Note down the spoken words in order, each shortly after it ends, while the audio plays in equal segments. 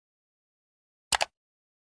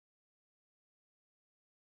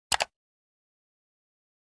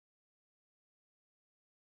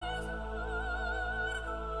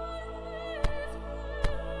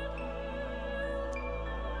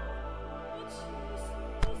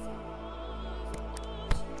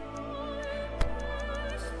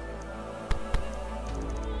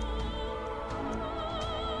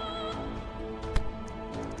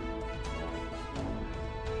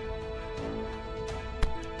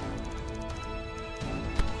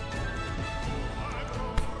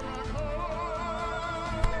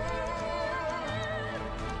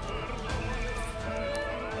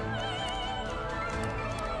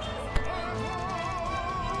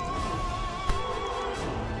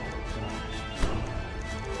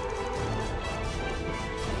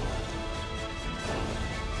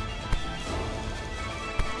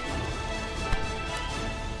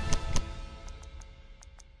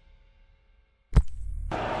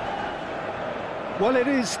Well, it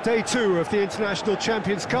is day two of the International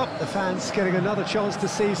Champions Cup. The fans getting another chance to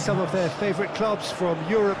see some of their favourite clubs from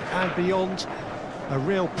Europe and beyond. A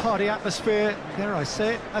real party atmosphere, dare I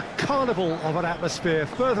say it, a carnival of an atmosphere.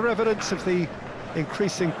 Further evidence of the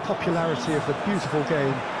increasing popularity of the beautiful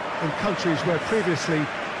game in countries where previously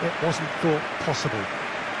it wasn't thought possible.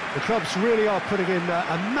 The clubs really are putting in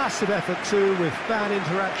a massive effort too, with fan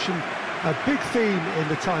interaction, a big theme in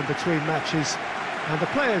the time between matches. And the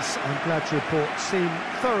players, I'm glad to report, seem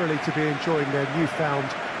thoroughly to be enjoying their newfound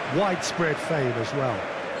widespread fame as well.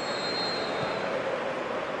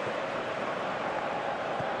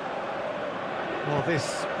 Well,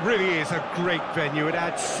 this really is a great venue. It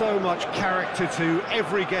adds so much character to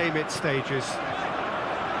every game it stages.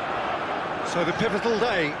 So the pivotal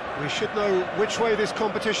day, we should know which way this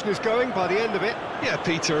competition is going by the end of it. Yeah,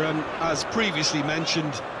 Peter, as previously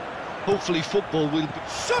mentioned, hopefully football will be...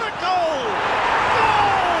 Shot a goal! Goal!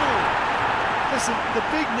 Listen, the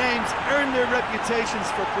big names earn their reputations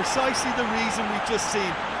for precisely the reason we've just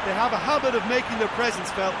seen. They have a habit of making their presence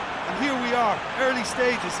felt, and here we are, early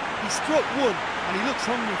stages. He struck one, and he looks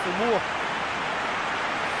hungry for more.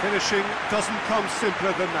 Finishing doesn't come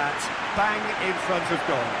simpler than that. Bang in front of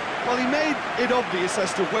goal. Well, he made it obvious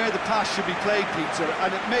as to where the pass should be played, Peter,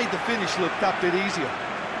 and it made the finish look that bit easier.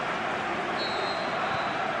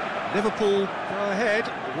 Liverpool go ahead,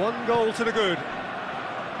 1 goal to the good.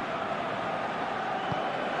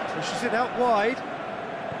 Pushes it out wide.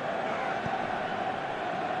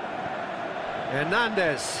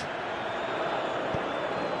 Hernandez.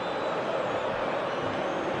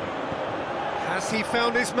 Has he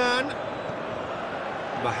found his man?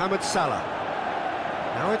 Mohamed Salah.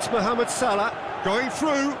 Now it's Mohamed Salah going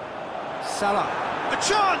through. Salah, a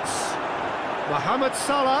chance! Mohamed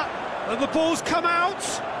Salah, and the ball's come out.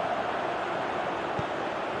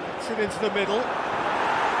 Gets it into the middle.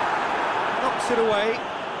 Knocks it away.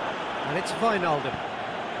 And it's Wijnaldum.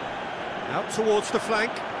 Out towards the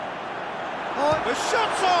flank. Oh, the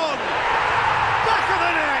shot's on! Back of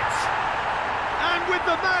the net! And with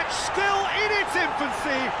the match still in its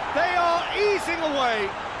infancy, they are easing away.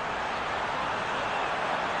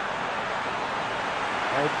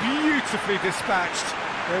 Oh, beautifully dispatched.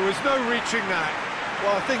 There was no reaching that.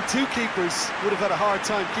 Well, I think two keepers would have had a hard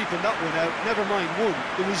time keeping that one out, never mind one.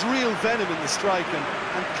 There was real venom in the strike and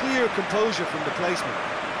clear composure from the placement.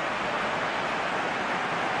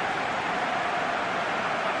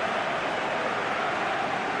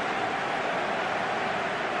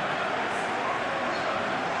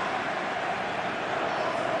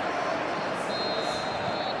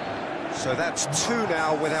 So that's 2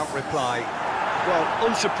 now without reply. Well,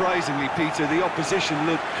 unsurprisingly, Peter, the opposition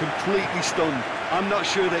looked completely stunned. I'm not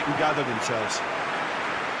sure they can gather themselves.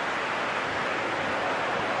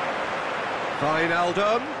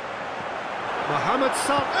 Wijnaldum. Mohamed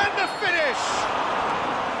Salah, and the finish!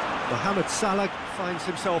 Mohamed Salah finds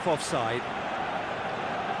himself offside.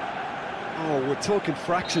 Oh, we're talking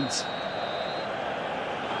fractions.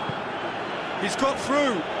 He's got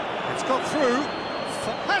through. It's got through.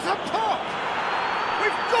 Has a pop!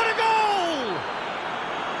 We've got a goal!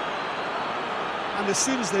 And as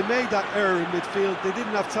soon as they made that error in midfield, they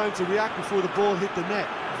didn't have time to react before the ball hit the net.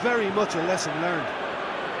 Very much a lesson learned.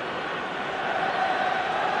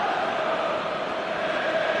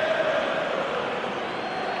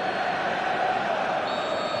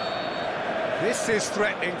 This is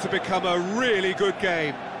threatening to become a really good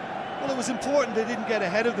game. Well, it was important they didn't get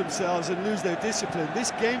ahead of themselves and lose their discipline. This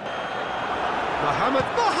game... Mohamed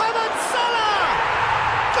Salah!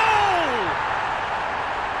 Goal!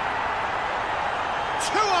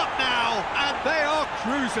 2 up now, and they are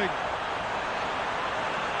cruising.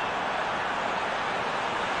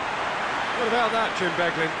 What about that, Jim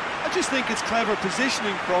Beglin? I just think it's clever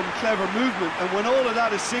positioning from clever movement, and when all of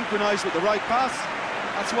that is synchronised with the right pass,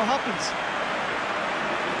 that's what happens.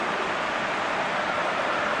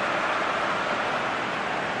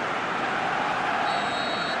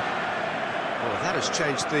 That has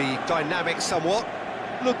changed the dynamic somewhat.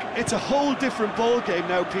 Look, it's a whole different ball game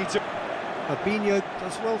now, Peter. Fabinho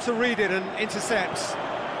does well to read it and intercepts.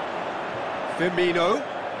 Firmino.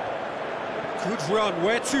 Good run,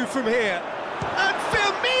 where to from here? And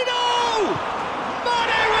Firmino!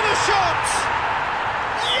 Mane with a shot!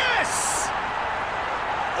 Yes!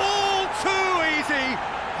 All too easy.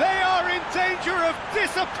 They are in danger of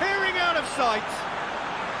disappearing out of sight.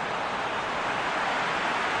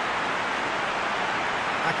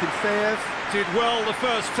 Akinfeev did well the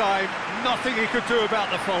first time, nothing he could do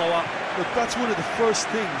about the follow-up. Look, that's one of the first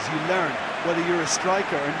things you learn, whether you're a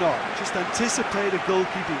striker or not. Just anticipate a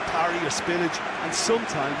goalkeeping parry or spillage, and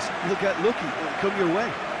sometimes you'll get lucky and it'll come your way.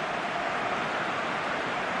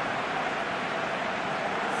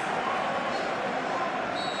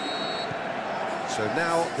 So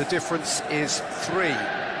now the difference is 3.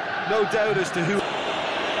 No doubt as to who...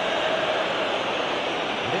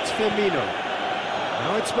 And it's Firmino.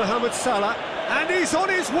 Now it's Mohamed Salah, and he's on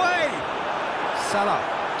his way! Salah,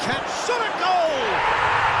 catch, shot a goal!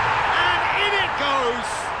 And in it goes!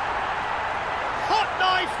 Hot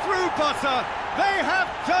knife through butter, they have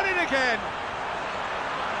done it again!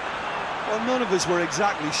 Well, none of us were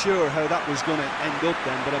exactly sure how that was going to end up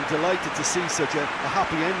then, but I'm delighted to see such a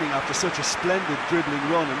happy ending after such a splendid dribbling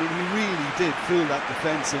run. I mean, he really did fool that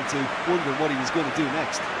defence into wondering what he was going to do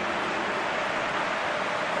next.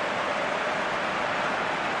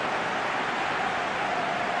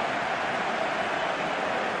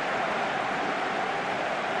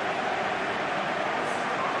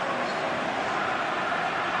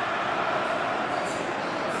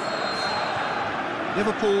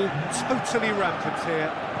 Liverpool totally rampant here.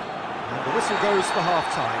 And the whistle goes for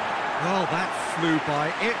half-time. Well, that flew by.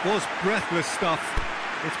 It was breathless stuff.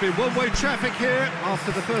 It's been one-way traffic here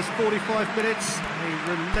after the first 45 minutes. A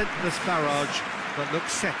relentless barrage, but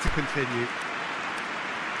looks set to continue.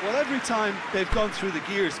 Well, every time they've gone through the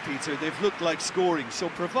gears, Peter, they've looked like scoring. So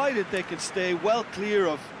provided they can stay well clear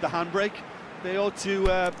of the handbrake, they ought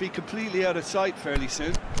to be completely out of sight fairly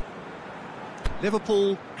soon.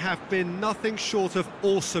 Liverpool have been nothing short of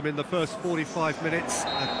awesome in the first 45 minutes.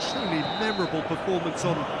 A truly memorable performance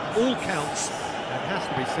on all counts. And it has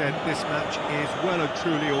to be said, this match is well and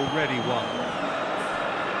truly already won.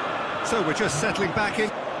 So we're just settling back in.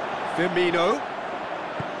 Firmino.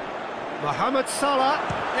 Mohamed Salah.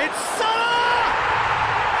 It's Salah!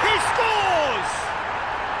 He scores!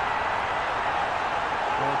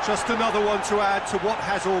 Well, just another one to add to what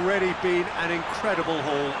has already been an incredible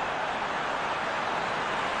haul.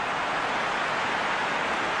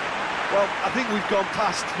 Well, I think we've gone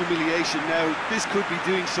past humiliation now. This could be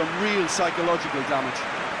doing some real psychological damage.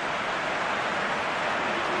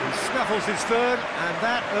 He snaffles his third, and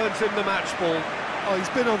that earns him the match ball. Oh, he's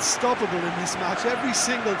been unstoppable in this match. Every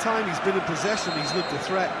single time he's been in possession, he's looked a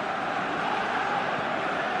threat.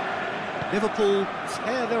 Liverpool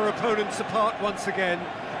tear their opponents apart once again.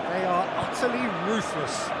 They are utterly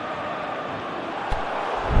ruthless.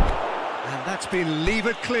 And that's been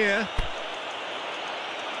levered clear.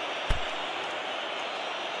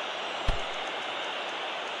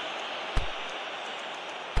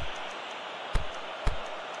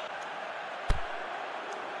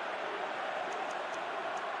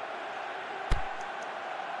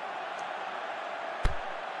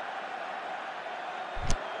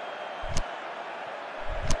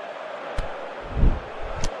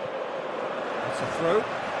 Throw.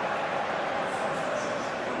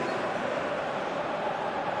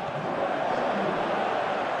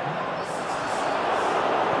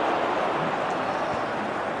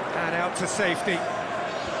 And out to safety.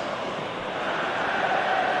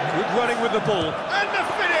 Good running with the ball. And the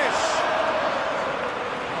finish!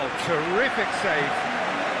 Oh, terrific save.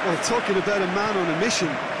 Well, talking about a man on a mission,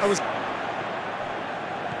 I was...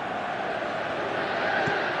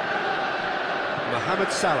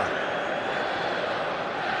 Mohamed Salah.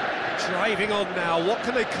 Driving on now, what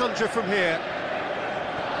can they conjure from here?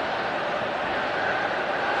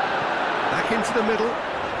 Back into the middle.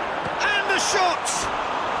 And the shot!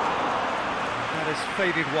 That has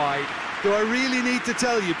faded wide. Do I really need to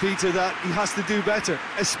tell you, Peter, that he has to do better,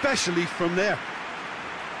 especially from there?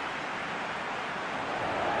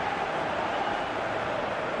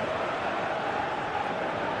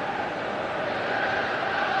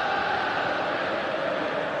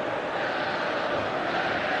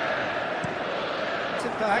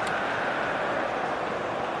 Back.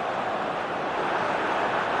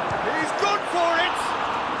 He's gone for it!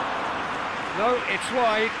 No, it's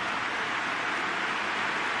wide.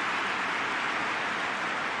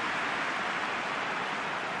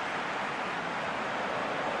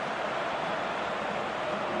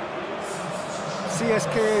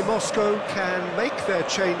 CSKA Moscow can make their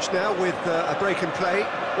change now with a break and play.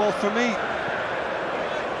 Well, for me...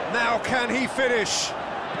 Now can he finish?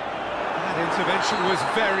 That intervention was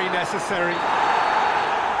very necessary.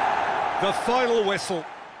 The final whistle.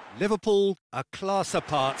 Liverpool a class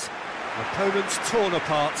apart. Opponents torn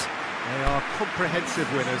apart. They are comprehensive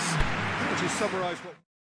winners. Would you summarise what...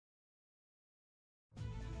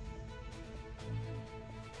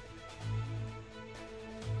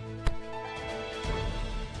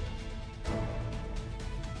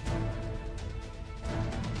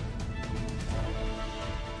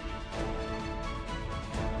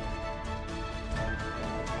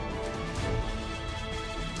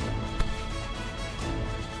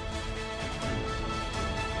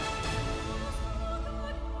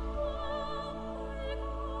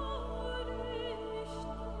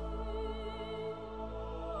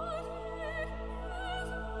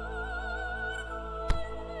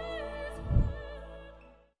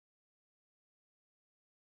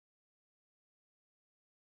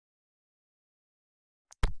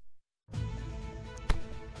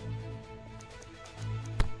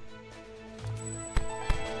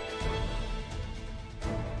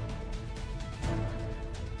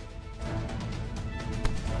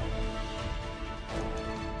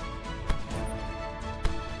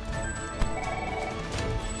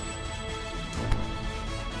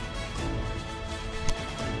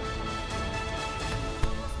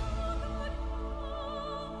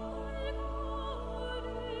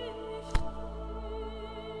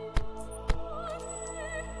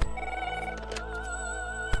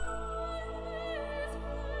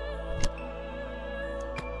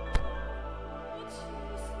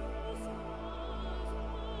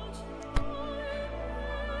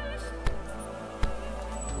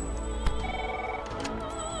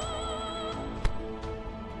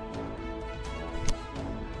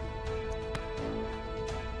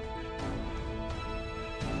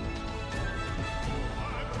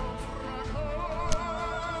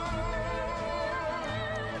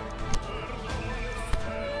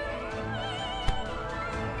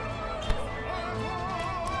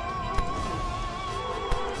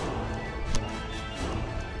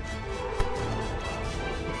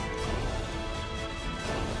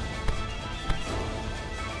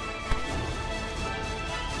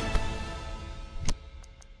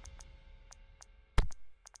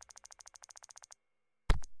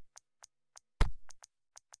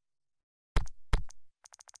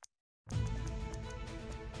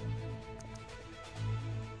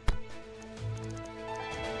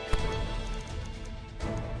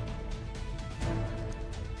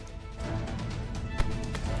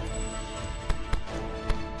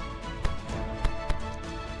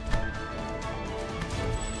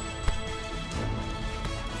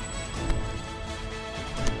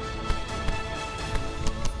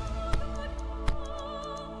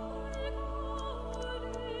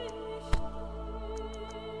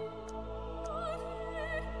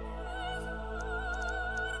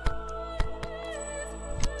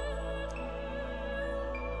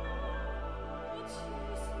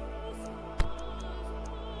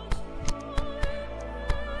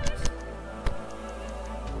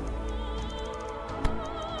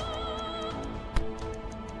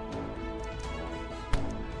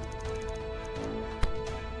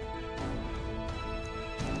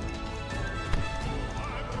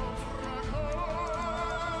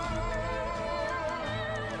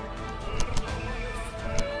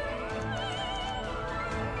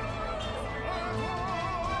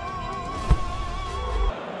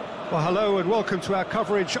 Well, hello and welcome to our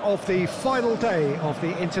coverage of the final day of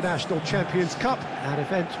the International Champions Cup, an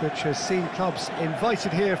event which has seen clubs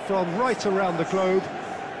invited here from right around the globe.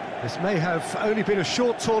 This may have only been a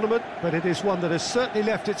short tournament, but it is one that has certainly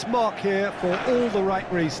left its mark here for all the right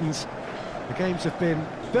reasons. The games have been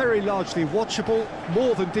very largely watchable,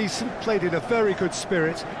 more than decent, played in a very good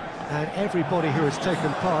spirit, and everybody who has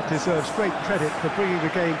taken part deserves great credit for bringing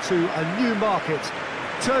the game to a new market.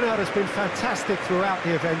 Turnout has been fantastic throughout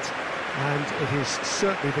the event, and it is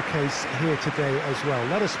certainly the case here today as well.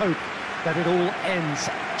 Let us hope that it all ends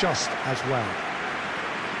just as well.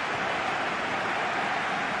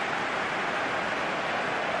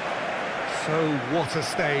 So what a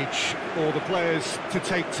stage for the players to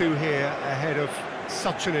take to here ahead of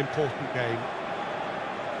such an important game.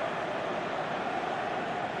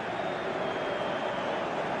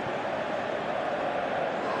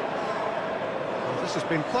 This has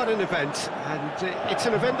been quite an event, and it's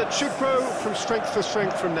an event that should grow from strength to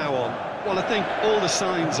strength from now on. Well, I think all the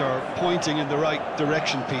signs are pointing in the right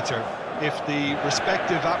direction, Peter. If the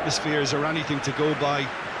respective atmospheres are anything to go by,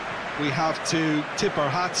 we have to tip our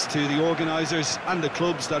hats to the organisers and the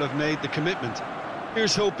clubs that have made the commitment.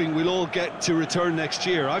 Here's hoping we'll all get to return next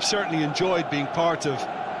year. I've certainly enjoyed being part of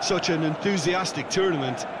such an enthusiastic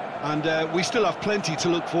tournament, and we still have plenty to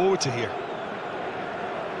look forward to here.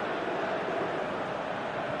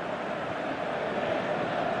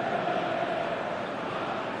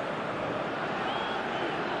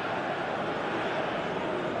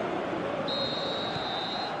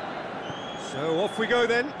 So off we go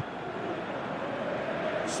then.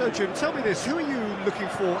 So Jim, tell me this, who are you looking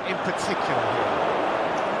for in particular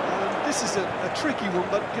here? This is a tricky one,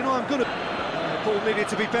 but you know, I'm going to... Ball needed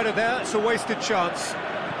to be better there, it's a wasted chance.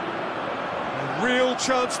 A real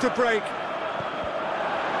chance to break.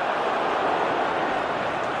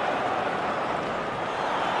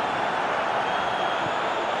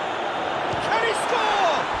 Can he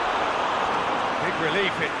score? Big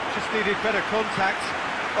relief, it just needed better contact.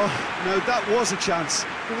 Oh, no, that was a chance.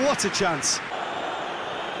 What a chance.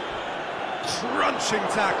 Crunching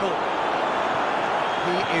tackle.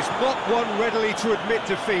 He is not one readily to admit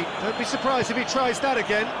defeat. Don't be surprised if he tries that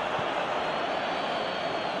again.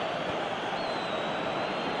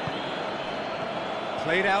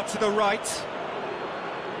 Played out to the right.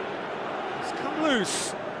 It's come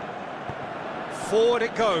loose. Forward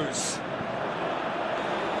it goes.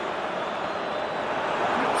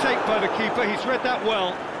 Take by the keeper, he's read that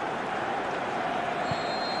well.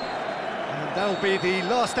 And that'll be the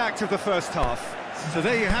last act of the first half. So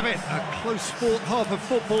there you have it, a close-fought half of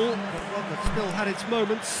football, but one that still had its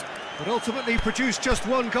moments, but ultimately produced just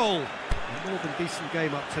one goal. A more than decent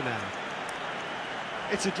game up to now.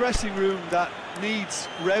 It's a dressing room that needs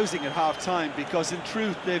rousing at half-time, because in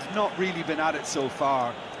truth they've not really been at it so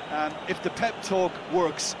far. If the pep talk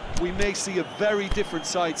works, we may see a very different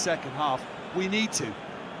side second half. We need to.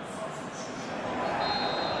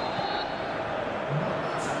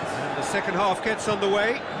 The second half gets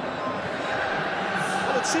underway.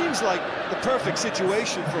 Well, it seems like the perfect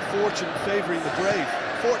situation for fortune favouring the brave.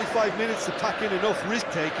 45 minutes to pack in enough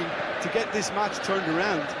risk-taking to get this match turned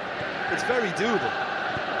around. It's very doable.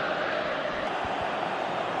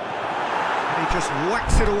 And he just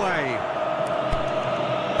whacks it away.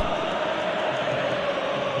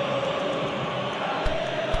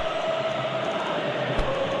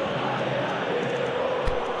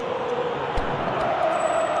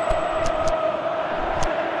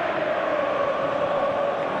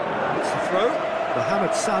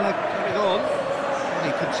 Salah coming on, and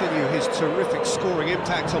he continue his terrific scoring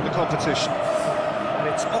impact on the competition. And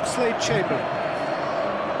it's Oxlade-Chamberlain.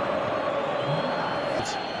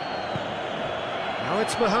 Now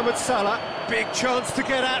it's Mohamed Salah, big chance to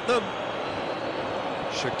get at them.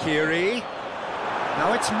 Shaqiri.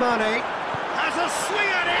 Now it's Mane, has a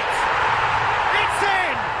swing at it. It's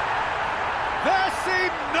in. There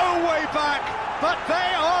seemed no way back, but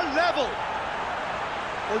they are level.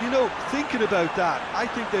 Well, you know, thinking about that, I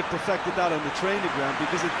think they've perfected that on the training ground,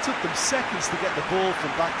 because it took them seconds to get the ball from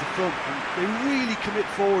back to front, and they really commit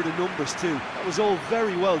forward in numbers too. That was all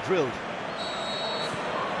very well drilled.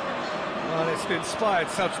 Well, it's an inspired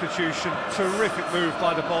substitution. Terrific move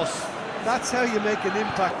by the boss. That's how you make an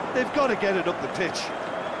impact. They've got to get it up the pitch.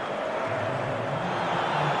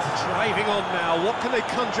 Driving on now. What can they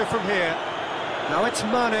conjure from here? Now it's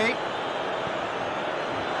Mane.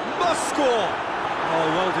 Must score! Oh,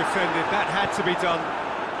 well defended. That had to be done.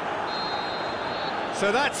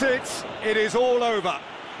 So that's it. It is all over.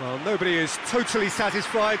 Well, nobody is totally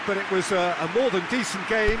satisfied, but it was a more than decent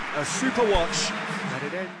game, a super watch, and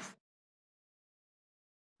it ends.